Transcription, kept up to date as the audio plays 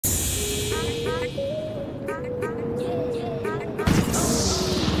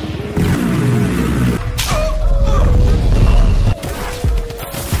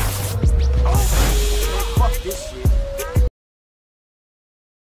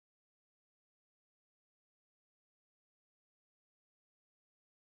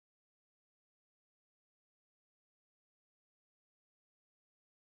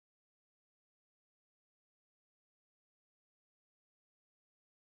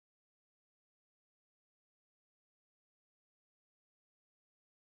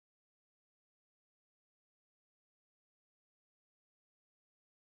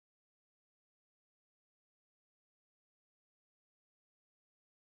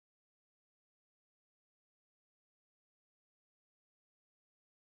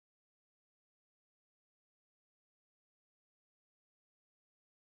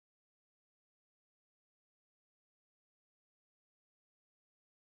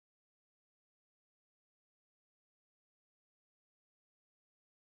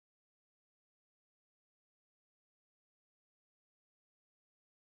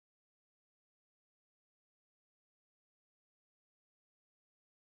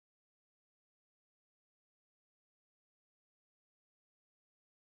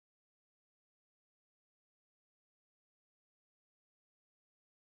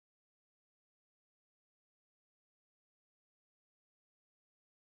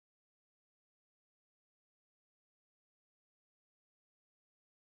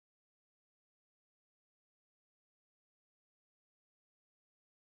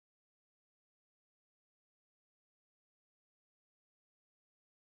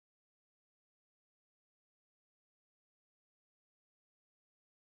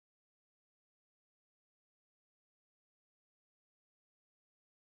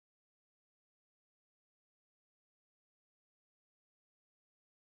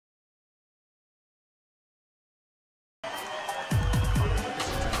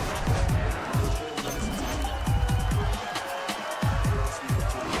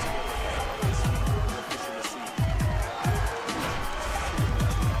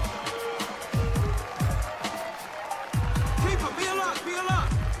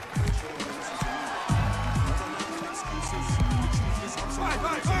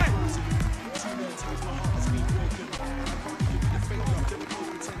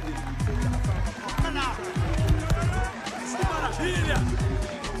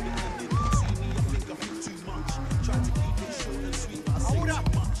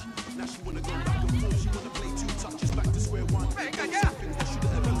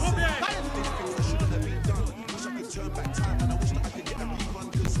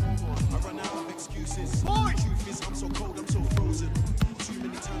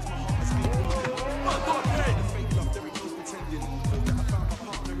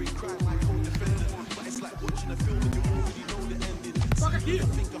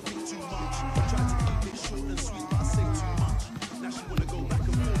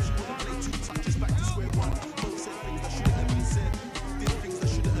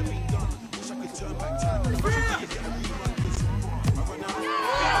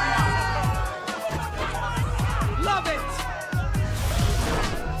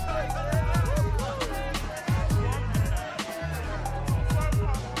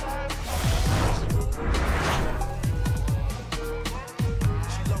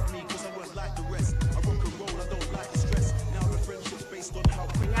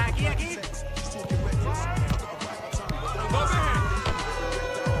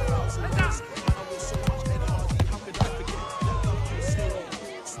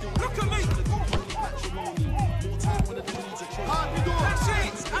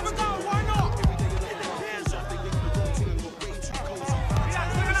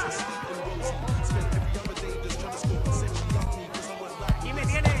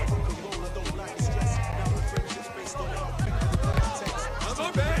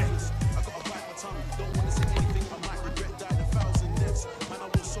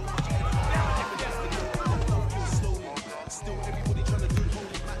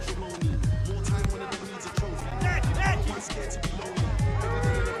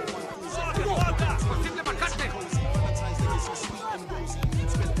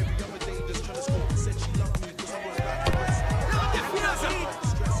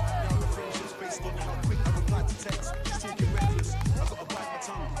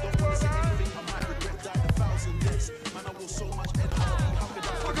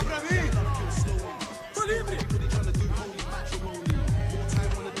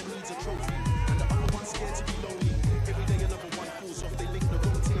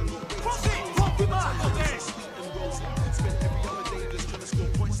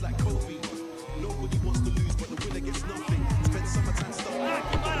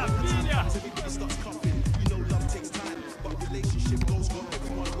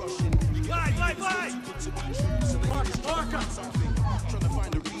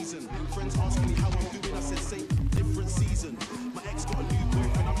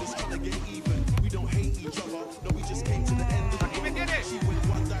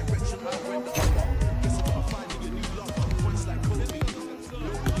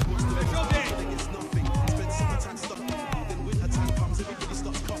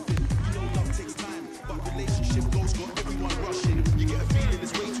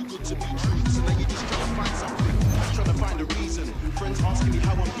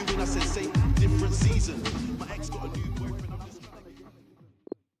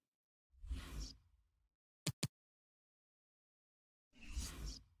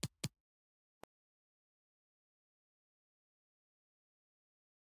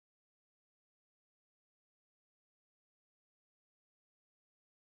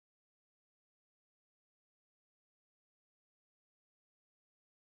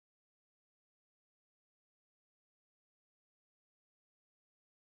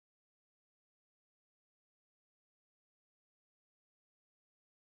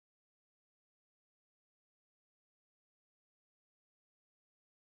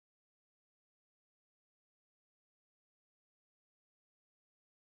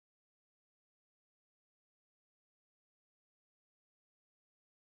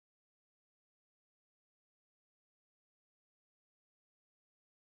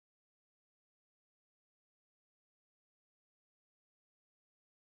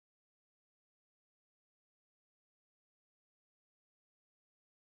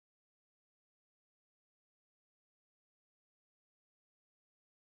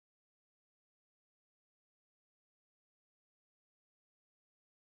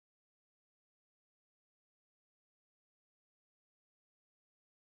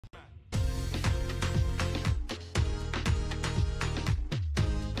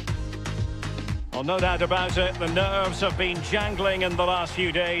Well, no doubt about it, the nerves have been jangling in the last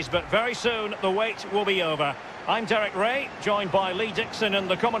few days, but very soon the wait will be over. I'm Derek Ray, joined by Lee Dixon in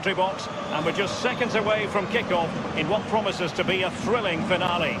the commentary box, and we're just seconds away from kick-off in what promises to be a thrilling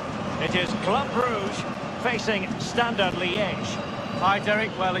finale. It is Club Brugge facing Standard Liège. Hi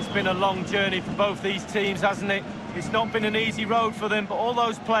Derek, well it's been a long journey for both these teams, hasn't it? It's not been an easy road for them, but all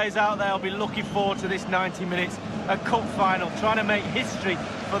those players out there will be looking forward to this 90 minutes, a cup final, trying to make history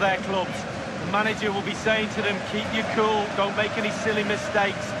for their clubs. The manager will be saying to them, keep your cool, don't make any silly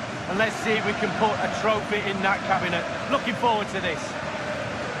mistakes, and let's see if we can put a trophy in that cabinet. Looking forward to this.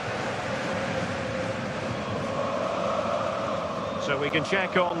 So we can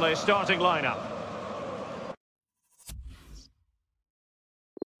check on the starting lineup.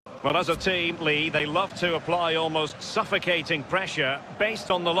 Well, as a team, Lee, they love to apply almost suffocating pressure. Based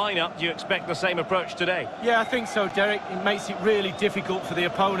on the lineup, do you expect the same approach today? Yeah, I think so, Derek. It makes it really difficult for the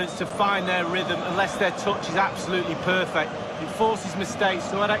opponents to find their rhythm unless their touch is absolutely perfect. It forces mistakes,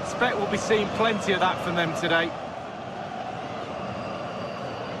 so I'd expect we'll be seeing plenty of that from them today.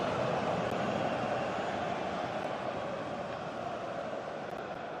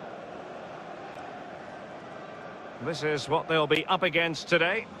 This is what they'll be up against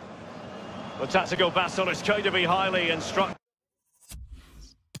today. The tactical battle is going to be highly instructive.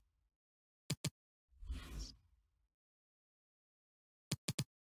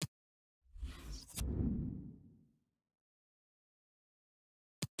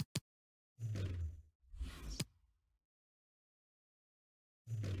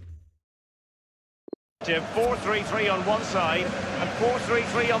 To 4-3-3 on one side and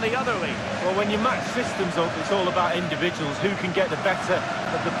 4-3-3 on the other, Lee. Well, when you match systems up, it's all about individuals, who can get the better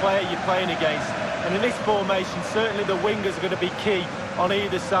of the player you're playing against. And in this formation, certainly the wingers are going to be key on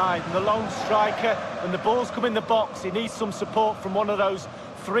either side. And the lone striker, when the balls come in the box, he needs some support from one of those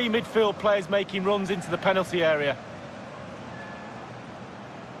three midfield players making runs into the penalty area.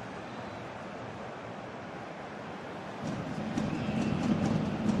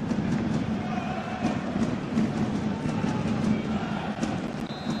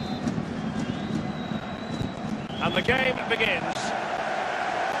 And the game begins.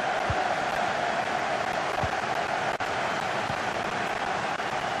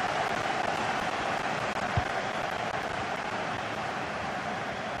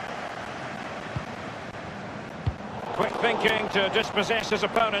 Quick thinking to dispossess his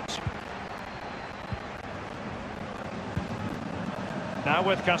opponent. Now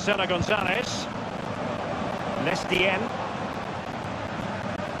with Cancelo Gonzalez. Lestien.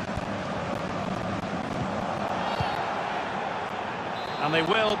 And they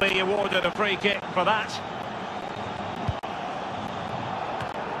will be awarded a free kick for that.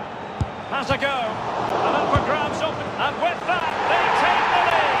 Has a go. And up for grabs up. And with that, they take the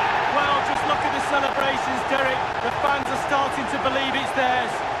lead. Well, just look at the celebrations, Derek. The fans are starting to believe it's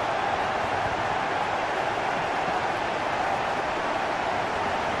theirs.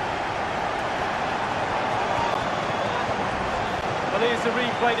 Well, here's the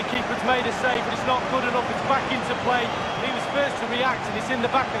replay. The keeper's made a save, but it's not good enough. It's back into play. He was first to react, and it's in the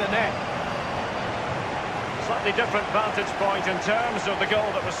back of the net. Slightly different vantage point in terms of the goal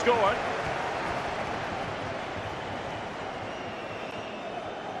that was scored.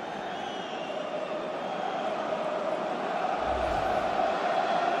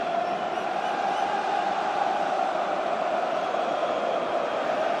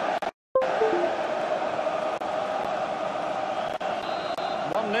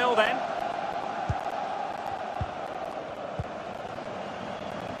 Nil then.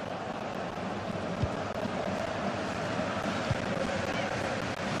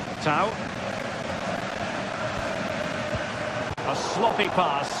 Tau. A sloppy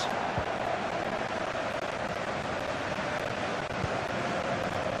pass.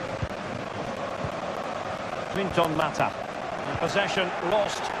 Clinton Mata. Possession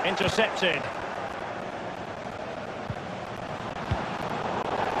lost, intercepted.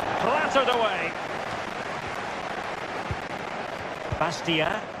 Clattered away.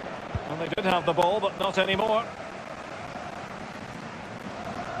 Bastia. Well, they did have the ball, but not anymore.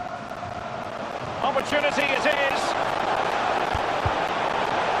 Opportunity it is.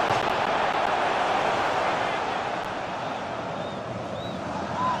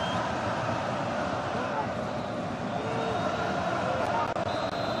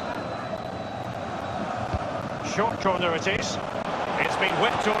 Short corner it is. It's been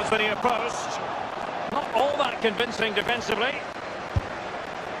whipped towards the near post. Not all that convincing defensively.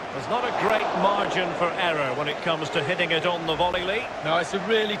 There's not a great margin for error when it comes to hitting it on the volley, Lee. No, it's a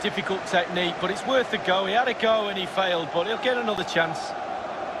really difficult technique, but it's worth a go. He had a go and he failed, but he'll get another chance.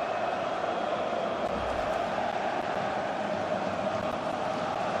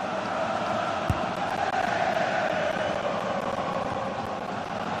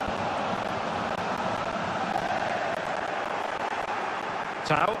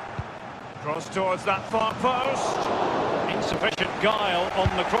 Tau. Cross towards that far post. Insufficient guile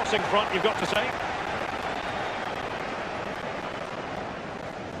on the crossing front, you've got to say.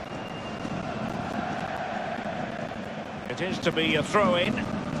 It is to be a throw-in.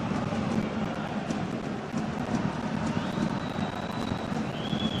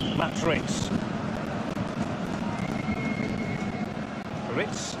 Matt Ritz.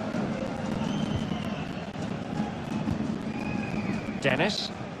 Ritz.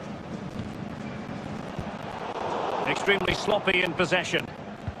 Dennis. Extremely sloppy in possession.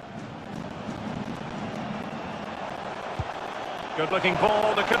 Good-looking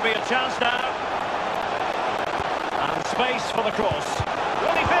ball. There could be a chance now. And space for the cross.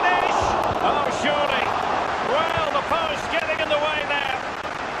 Will he finish? Oh, surely. Well, the post getting in the way there.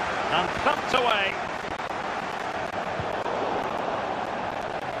 And thumped away.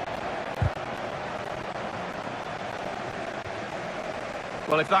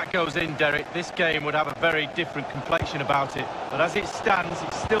 Well, if that goes in, Derek, this game would have a very different complexion about it. But as it stands,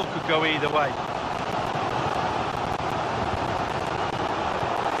 it still could go either way.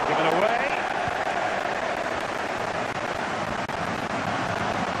 Given away.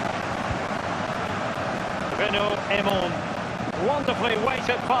 Win10 Home. Wonderfully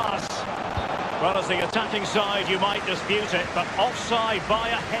weighted pass. Well, as the attacking side, you might dispute it, but offside by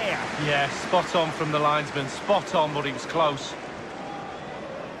a hair. Yeah, spot on from the linesman. Spot on, but he was close.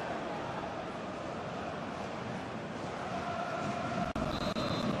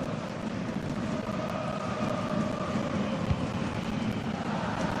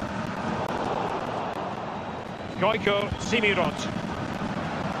 Goiko Simirot.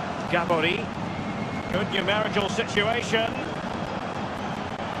 Gabori. Good numerical situation.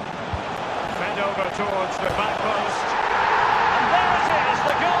 Fed over towards the back post. And there it is,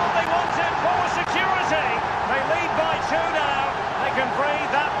 the goal they wanted for security. They lead by 2 now. They can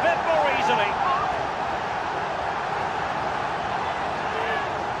breathe that bit more easily.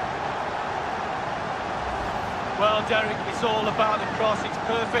 Well, Derek, it's all about the cross. It's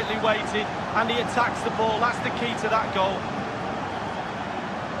perfectly weighted, and he attacks the ball. That's the key to that goal.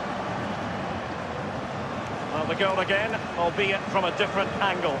 Well, the goal again, albeit from a different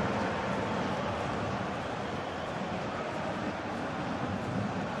angle.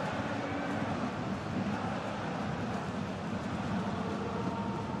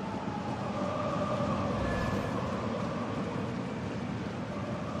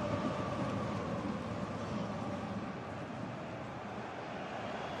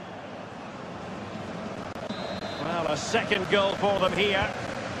 Well, a second goal for them here.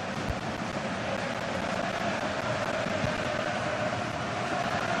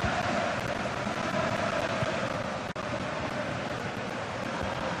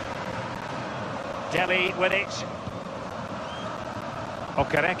 Delhi with it.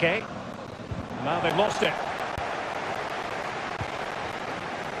 Okereke. Now they've lost it.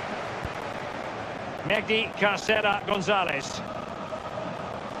 Megdi Carcera Gonzalez.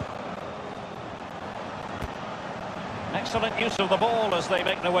 Excellent use of the ball as they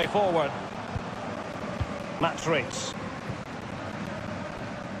make their way forward. Match rates.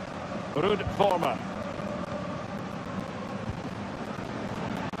 Ruud Vormer.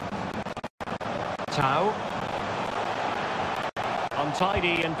 Tau.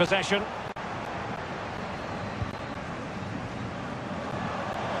 Untidy in possession.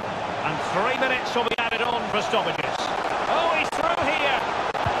 And 3 minutes will be added on for stoppages. Oh, he's through here.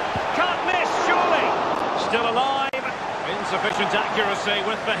 Can't miss, surely. Still alive. Insufficient accuracy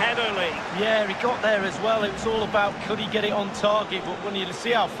with the header, Lee. Yeah, he got there as well. It was all about could he get it on target, but when you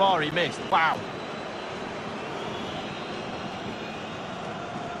see how far he missed, wow.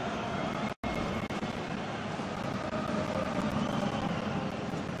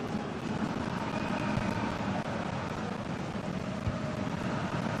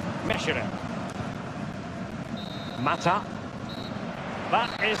 Measuring. Mata.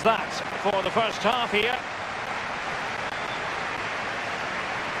 That is that for the first half here.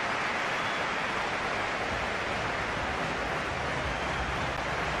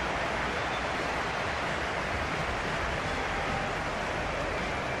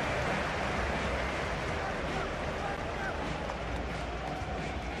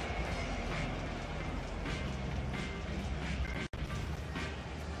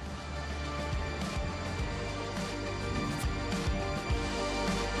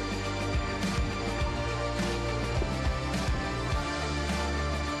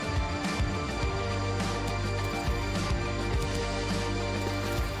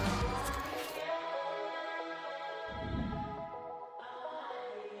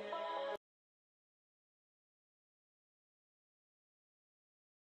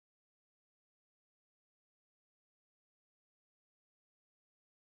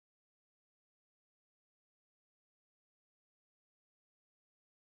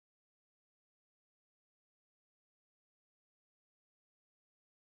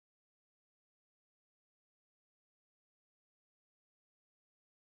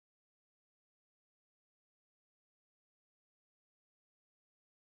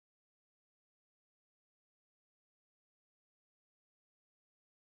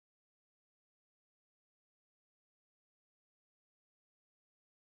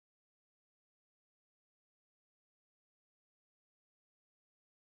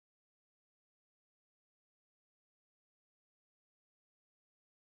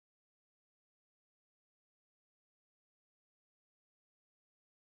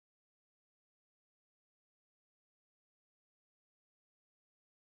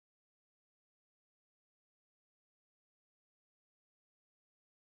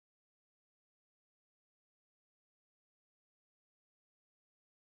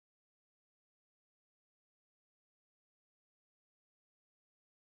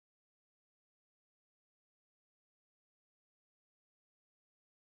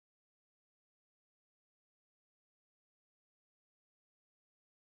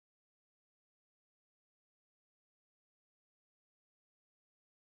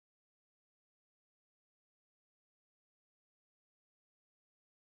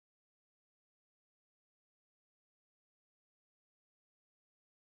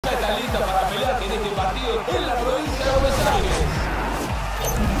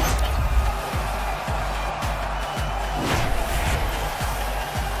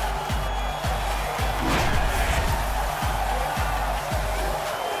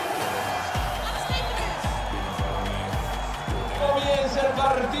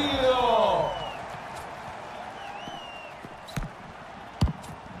 partido.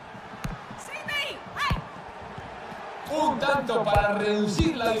 Un tanto para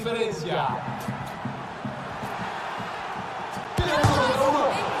reducir la diferencia. Tiene uno.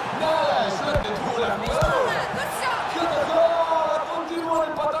 Nada de suerte tuvo la jugadora. ¡Qué atajada! Continúan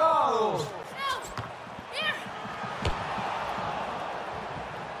empatados.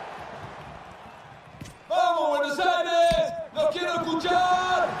 ¡Vamos, Buenos Aires! ¡Los quiero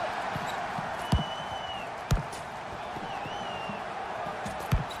escuchar!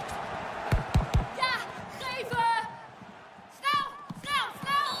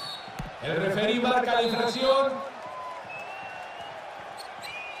 El referí marca la infracción.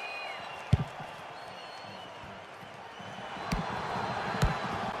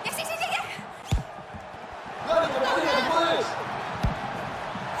 Dale, compañera, que podés.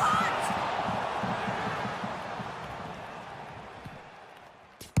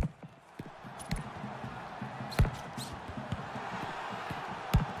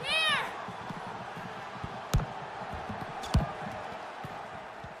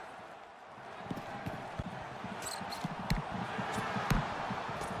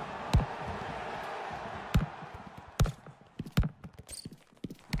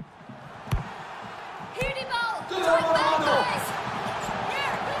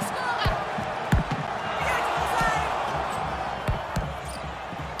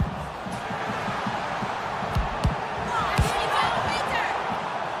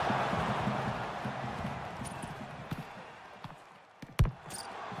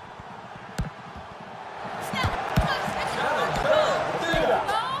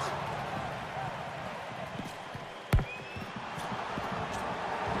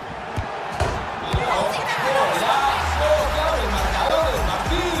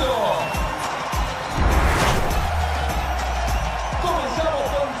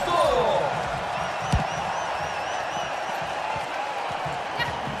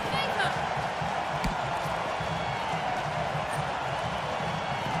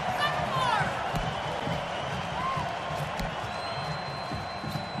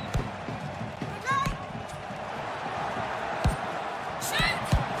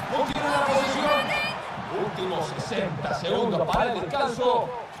 Continúa la posesión. Últimos 60 segundos para el descanso.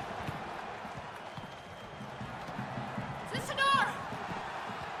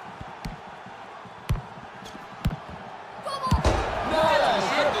 Nada de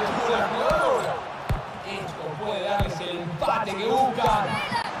suerte tuvo la jugadora. Esto puede darles el empate que buscan.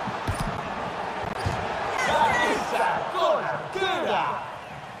 Cabeza con arquera.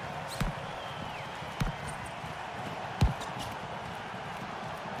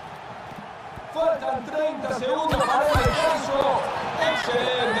 Faltan 30 segundos para el descanso.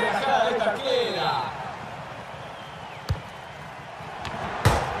 Excelente bajada de esta arquera.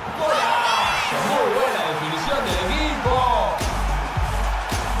 ¡Golazo! Muy buena definición del equipo.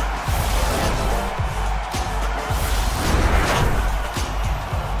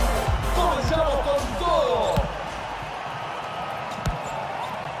 Comenzamos con todo.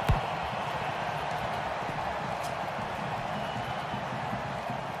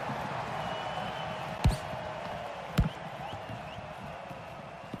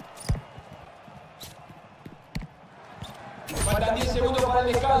 Faltan 10 segundos para el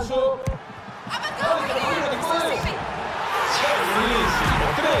descanso. ¡Dale, compañero, que podés! ¡Buenísimo!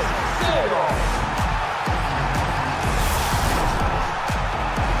 3-0.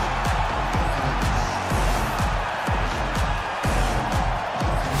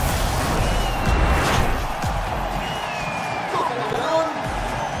 Toca el balón.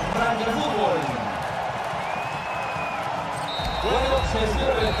 Arranca el fútbol. Bueno, se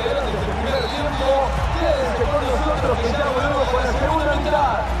cierra el telón desde el primer tiempo. Quédense con nosotros que ya volvemos con la segunda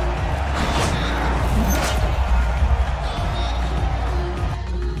mitad.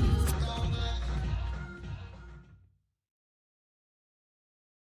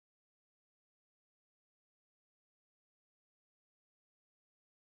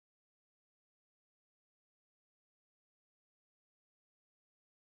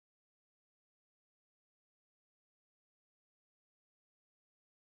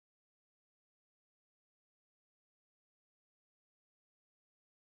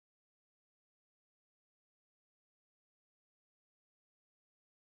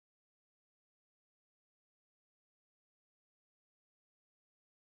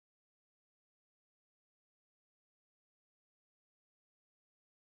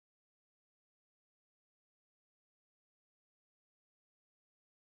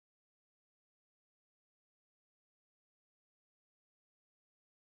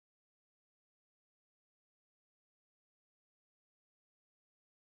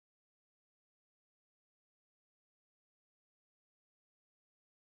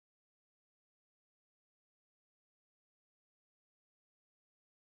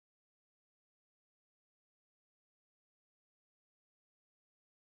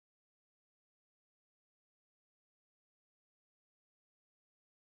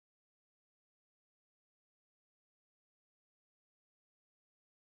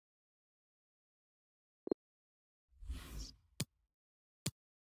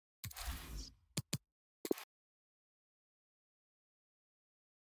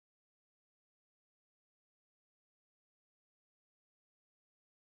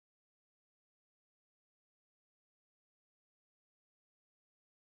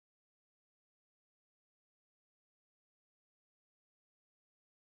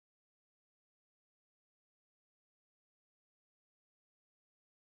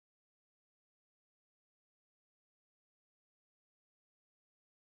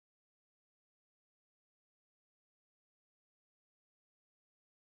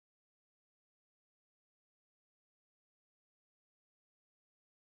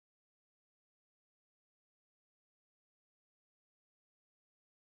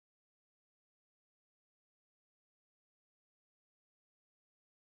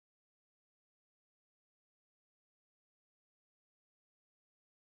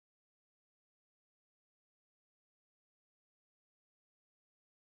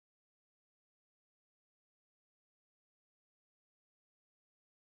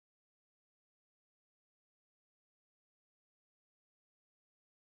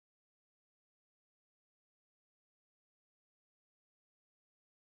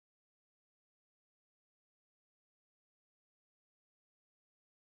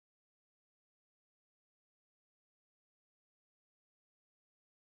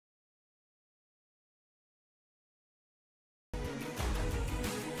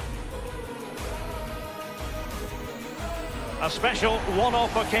 A special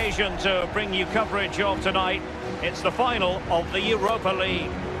one-off occasion to bring you coverage of tonight. It's the final of the Europa League.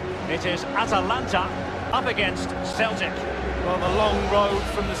 It is Atalanta up against Celtic. Well, the long road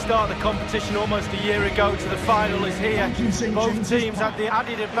from the start of the competition almost a year ago to the final is here. Both teams have the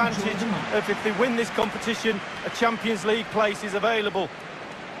added advantage of, if they win this competition, a Champions League place is available.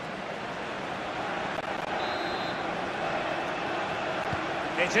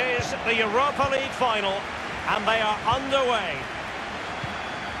 It is the Europa League final, and they are underway.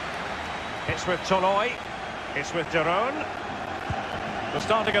 It's with Toloi, it's with Derone. The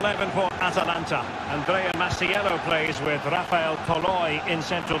starting 11 for Atalanta. Andrea Maciello plays with Rafael Toloi in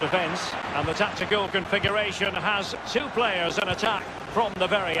central defence, and the tactical configuration has two players in attack from the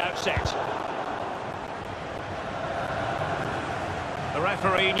very outset. The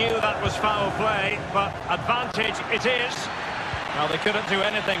referee knew that was foul play, but advantage it is. Now, they couldn't do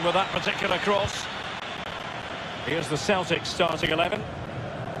anything with that particular cross. Here's the Celtic starting 11.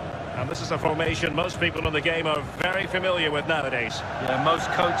 And this is a formation most people in the game are very familiar with nowadays. Yeah,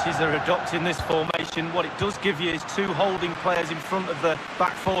 most coaches are adopting this formation. What it does give you is two holding players in front of the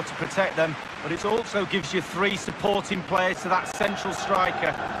back four to protect them, but it also gives you three supporting players to that central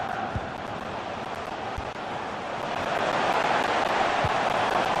striker.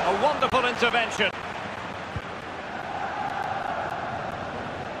 A wonderful intervention.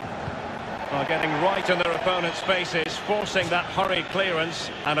 Well, getting right in their opponent's faces, forcing that hurried clearance,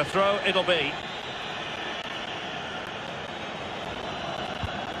 and a throw it'll be.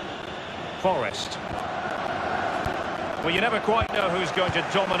 Forrest. Well, you never quite know who's going to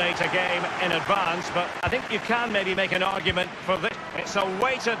dominate a game in advance, but I think you can maybe make an argument for this. It's a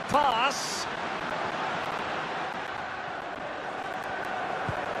weighted pass.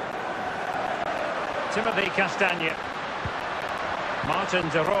 Timothy Castagne. Martin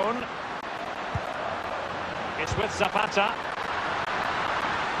Derone. It's with Zapata.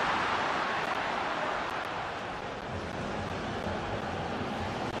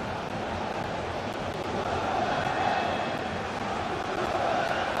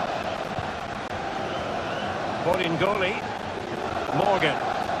 Bolingoli. Morgan.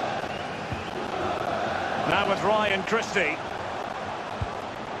 Now with Ryan Christie.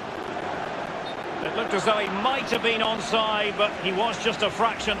 It looked as though he might have been onside, but he was just a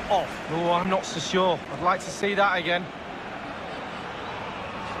fraction off. Oh, I'm not so sure. I'd like to see that again.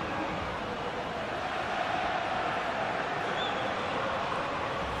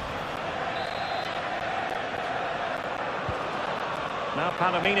 Now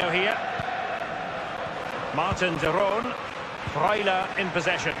Palomino here. Martin Derone. Freuler in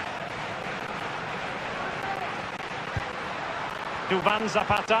possession. Duvan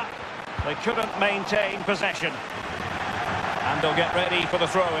Zapata. They couldn't maintain possession. And they'll get ready for the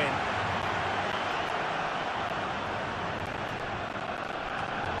throw-in.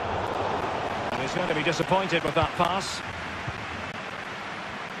 And he's going to be disappointed with that pass.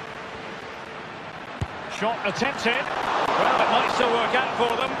 Shot attempted. Well, it might still work out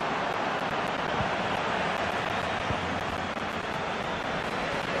for them.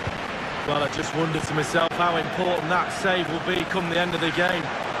 Well, I just wondered to myself how important that save will be come the end of the game.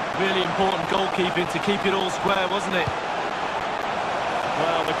 Really important goalkeeping to keep it all square, wasn't it?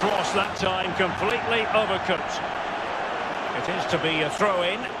 Well, the cross that time completely overcooked. It is to be a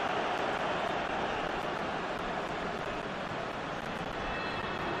throw-in.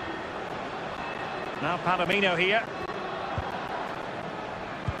 Now Palomino here.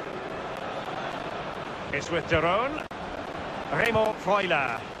 It's with Derone. Remo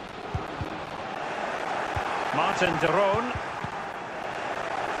Freuler. Martin Derone.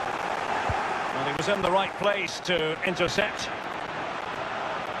 Well, he was in the right place to intercept.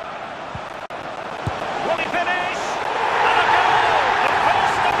 Will he finish? And a goal! The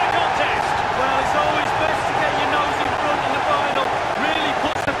first of the contest! Well, it's always best to get your nose in front in the final. Really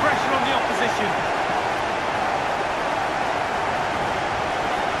puts the pressure on the opposition.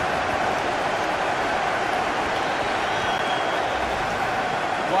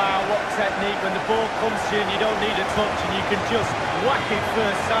 Wow, what technique. When the ball comes to you and you don't need a touch and you can just whack it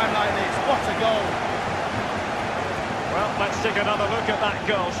first time like this. What a goal. Well, let's take another look at that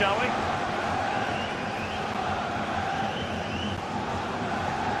goal, shall we?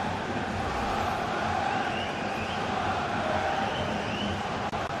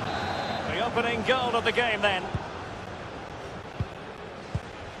 The opening goal of the game then.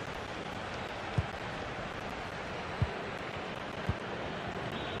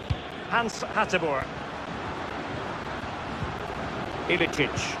 Hans Hateboer.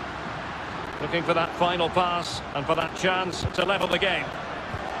 Ilicic. Looking for that final pass and for that chance to level the game.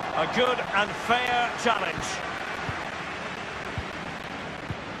 A good and fair challenge.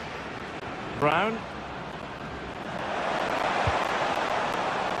 Brown.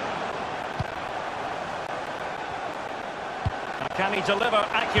 Now, can he deliver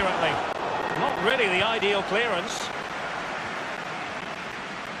accurately? Not really the ideal clearance.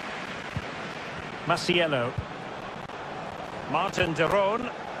 Maciello. Martin de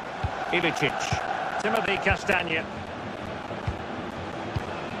Roon. Ilicic. Timothy Castagne.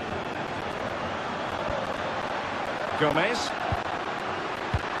 Gomez.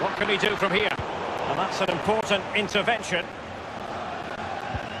 What can he do from here? And that's an important intervention.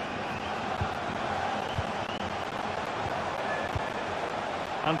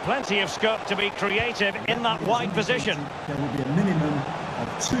 And plenty of scope to be creative in that wide position. There will be a minimum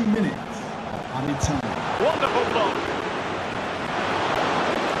of 2 minutes of added time. Wonderful block.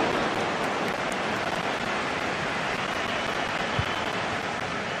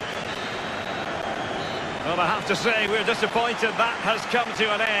 Well, I have to say we're disappointed that has come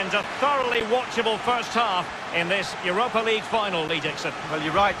to an end. A thoroughly watchable first half in this Europa League final, Lee Dixon. Well,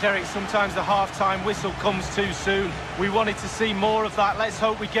 you're right, Derek. Sometimes the half-time whistle comes too soon. We wanted to see more of that. Let's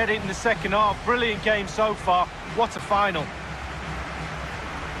hope we get it in the second half. Brilliant game so far. What a final.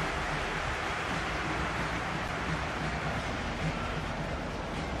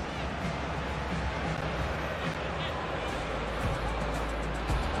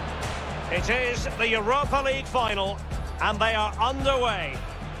 It is the Europa League final, and they are underway.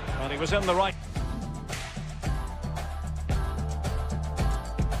 Well, he was in the right...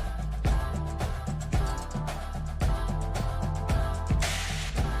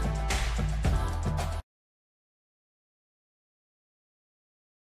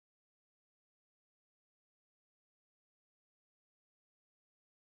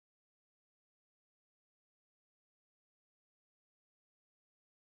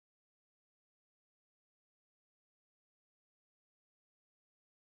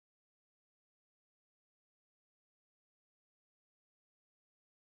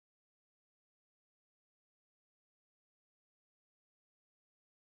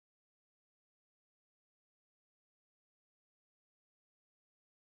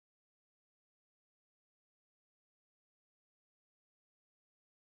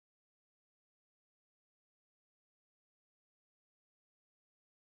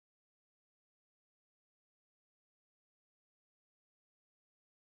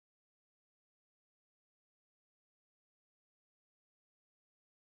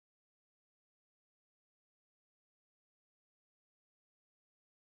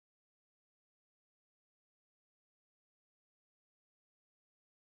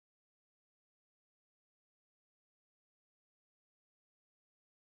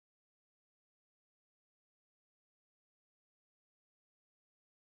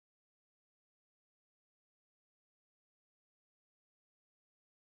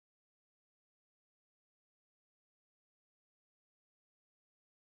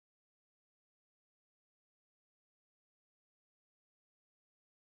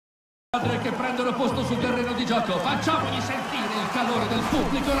 Che prendono posto sul terreno di gioco, facciamogli sentire il calore del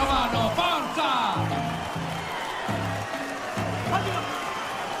pubblico romano, forza!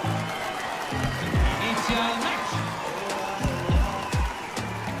 Inizia il match.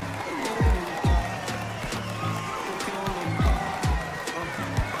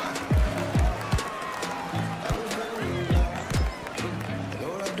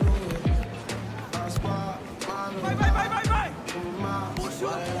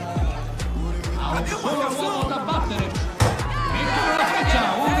 Solo uomo da battere. Mettono la freccia,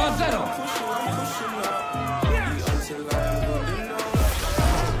 1-0.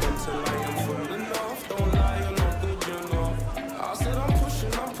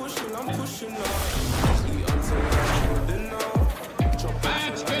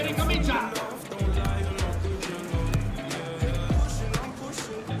 Match che ricomincia.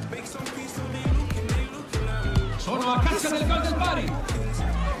 Sono a caccia del gol del pari.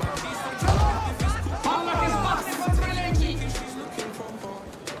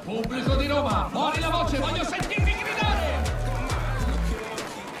 Pubblico di Roma, fuori la voce, voglio sentirvi gridare!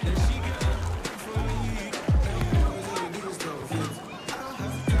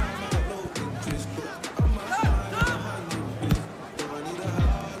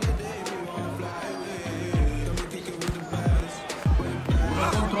 Uno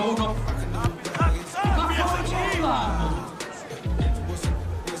contro uno. Ma fortuna!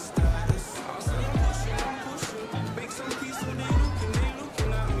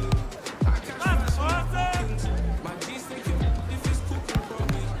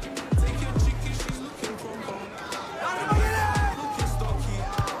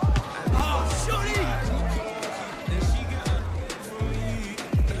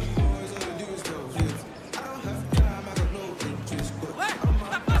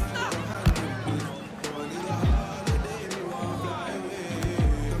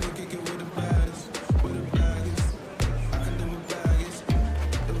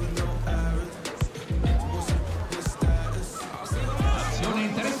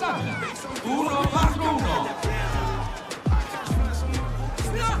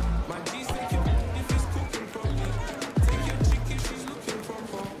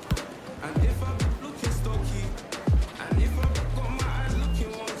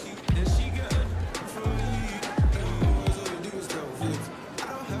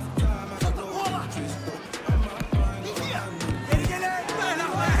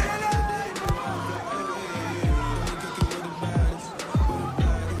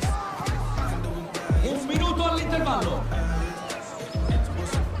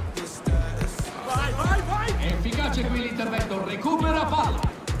 proseguì l'intervento, recupera palla.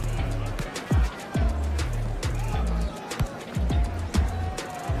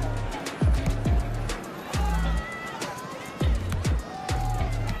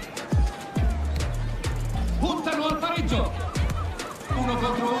 Puntano al pareggio. 1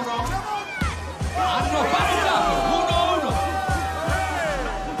 contro 1. Hanno pareggiato. 1-1.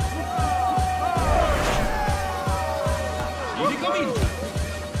 Si ricomincia.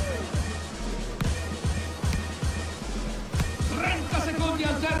 30 secondi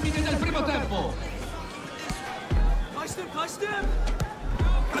al termine del primo tempo. Nós temos!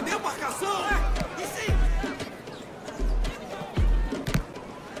 Cadê a marcação? E sim!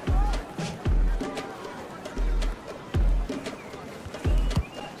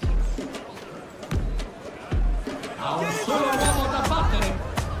 Ha un solo uomo da battere.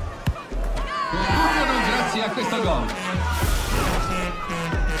 Concludono grazie a questo gol.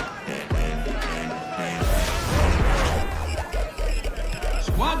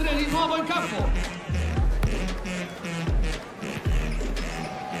 Squadre di nuovo in campo.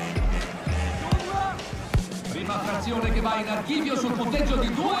 Prima frazione che va in archivio sul punteggio di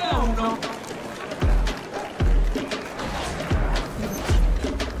 2-1.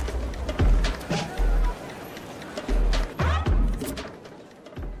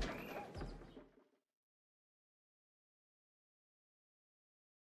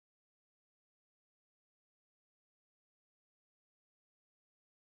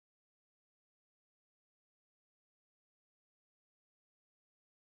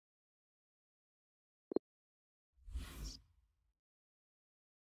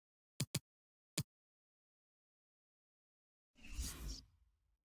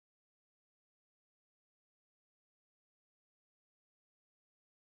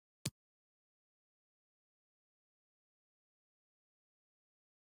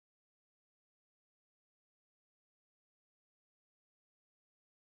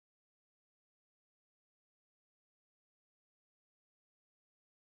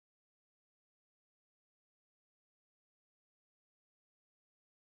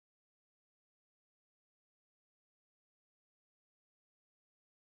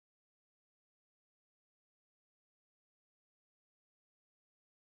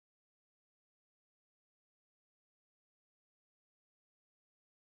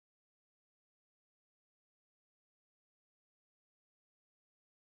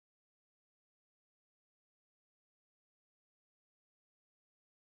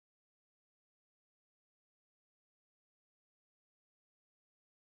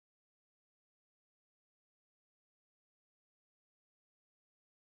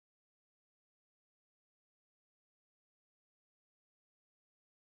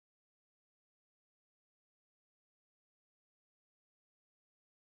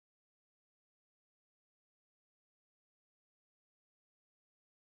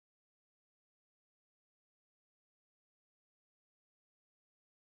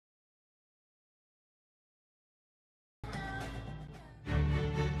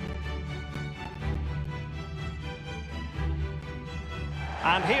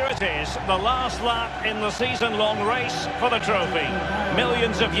 And here it is, the last lap in the season-long race for the trophy.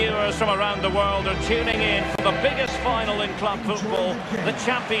 Millions of viewers from around the world are tuning in for the biggest final in club football, the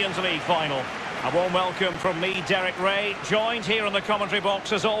Champions League final. A warm welcome from me, Derek Ray, joined here in the commentary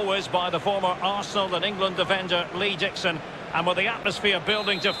box as always by the former Arsenal and England defender Lee Dixon. And with the atmosphere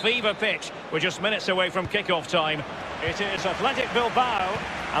building to fever pitch, we're just minutes away from kick-off time. It is Athletic Bilbao,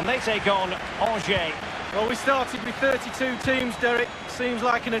 and they take on Angers. Well, we started with 32 teams, Derek. Seems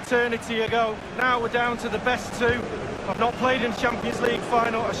like an eternity ago. Now we're down to the best two. I've not played in Champions League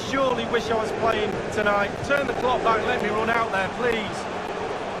final. I surely wish I was playing tonight. Turn the clock back, let me run out there, please.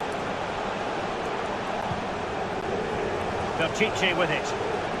 Berchiche with it.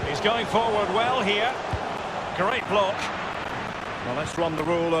 He's going forward well here. Great block. Well, let's run the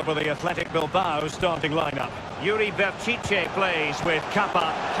rule over the Athletic Bilbao starting lineup. Yuri Berchiche plays with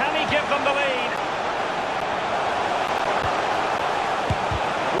Kappa. Can he give them the lead?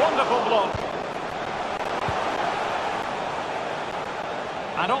 Wonderful block.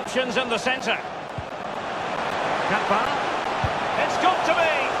 And options in the centre. Kappa. It's got to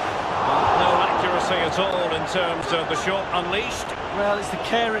be. No accuracy at all in terms of the shot unleashed. Well, it's the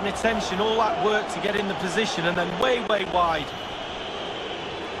care and attention, all that work to get in the position and then way, way wide.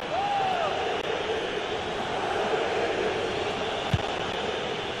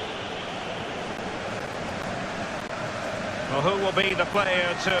 Well, who will be the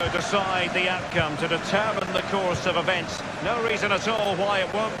player to decide the outcome, to determine the course of events? No reason at all why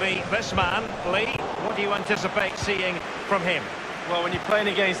it won't be this man. Lee, what do you anticipate seeing from him? Well, when you're playing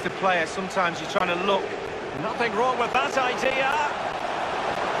against a player, sometimes you're trying to look Nothing wrong with that idea.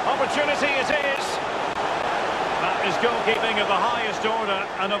 Opportunity it is. That is goalkeeping of the highest order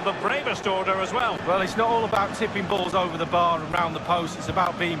and of the bravest order as well. Well, it's not all about tipping balls over the bar and round the post. It's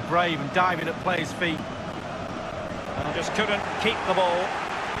about being brave and diving at players' feet. And just couldn't keep the ball.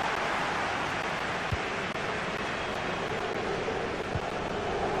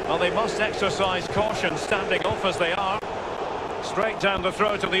 Well, they must exercise caution standing off as they are. Straight down the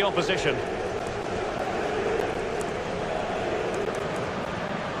throat of the opposition.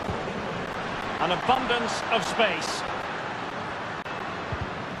 An abundance of space.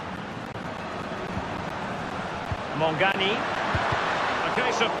 Mongani. A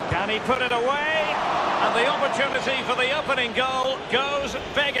case of, can he put it away? And the opportunity for the opening goal goes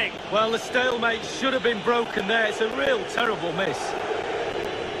begging. Well, the stalemate should have been broken there. It's a real terrible miss.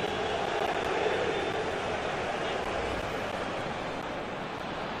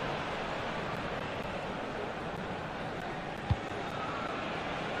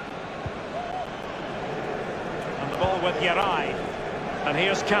 With Yarai, and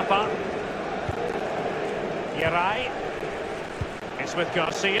here's Kappa. Yarai, it's with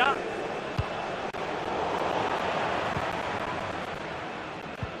Garcia.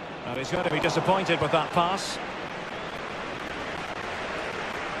 And he's going to be disappointed with that pass.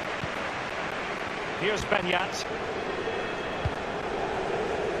 Here's Benyat.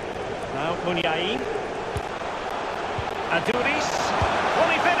 Now Muniain. Adouris. Will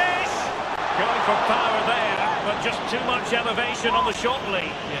he finish? Going for power there. But just too much elevation on the shot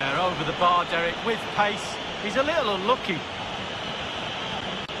lead. Yeah, over the bar, Derek, with pace. He's a little unlucky.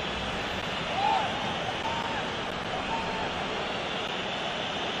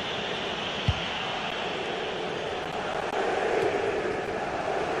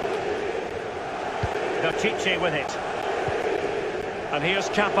 Chiche with it. And here's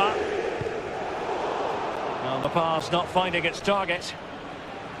Kappa. Well, the pass not finding its target.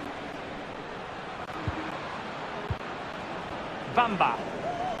 Bamba.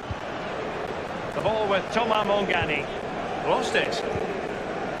 The ball with Thomas Mongani. Lost it.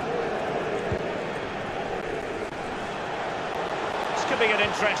 This could be an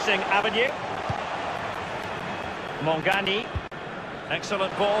interesting avenue. Mongani.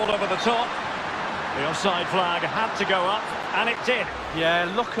 Excellent ball over the top. The offside flag had to go up, and it did.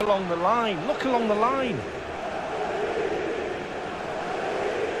 Yeah, look along the line. Look along the line.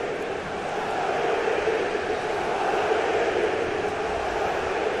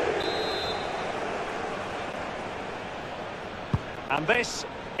 And this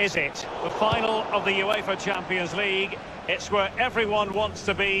is it, the final of the UEFA Champions League. It's where everyone wants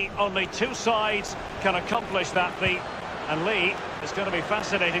to be. Only two sides can accomplish that feat. And Lee, it's going to be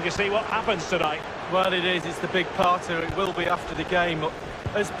fascinating to see what happens tonight. Well, it is. It's the big parter. It will be after the game. But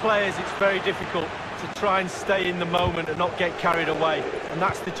as players, it's very difficult to try and stay in the moment and not get carried away. And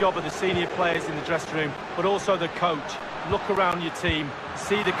that's the job of the senior players in the dressing room, but also the coach. Look around your team,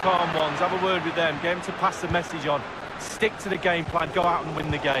 see the calm ones, have a word with them, get them to pass the message on. Stick to the game plan, go out and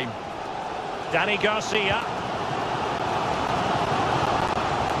win the game. Danny Garcia.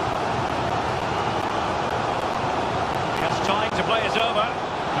 It's time to play it over.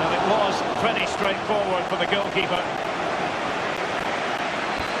 And it was pretty straightforward for the goalkeeper.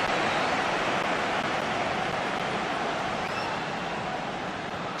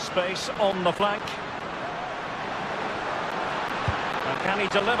 Space on the flank. And can he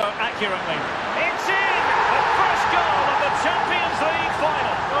deliver accurately? It's in! The first goal of the Champions League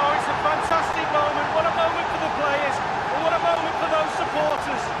final. Oh, it's a fantastic moment. What a moment for the players. And what a moment for those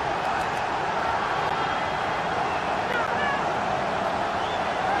supporters.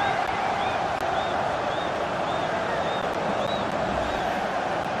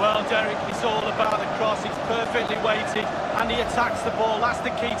 Well, Derek, it's all about the cross. It's perfectly weighted, and he attacks the ball. That's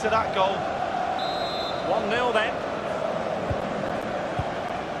the key to that goal. 1-0 then.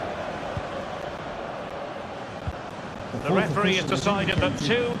 The referee has decided that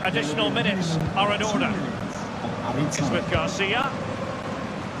 2 additional minutes are in order. It's with Garcia.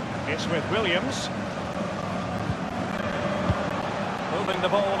 It's with Williams. Moving the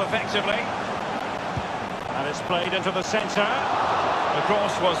ball effectively. And it's played into the centre. The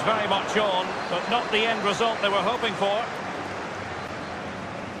cross was very much on, but not the end result they were hoping for.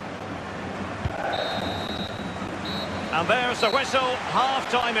 And there's the whistle.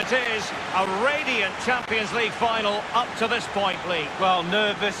 Half-time it is. A radiant Champions League final up to this point, Lee. Well,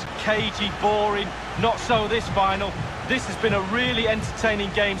 nervous, cagey, boring. Not so this final. This has been a really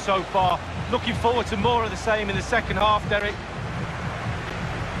entertaining game so far. Looking forward to more of the same in the second half, Derek.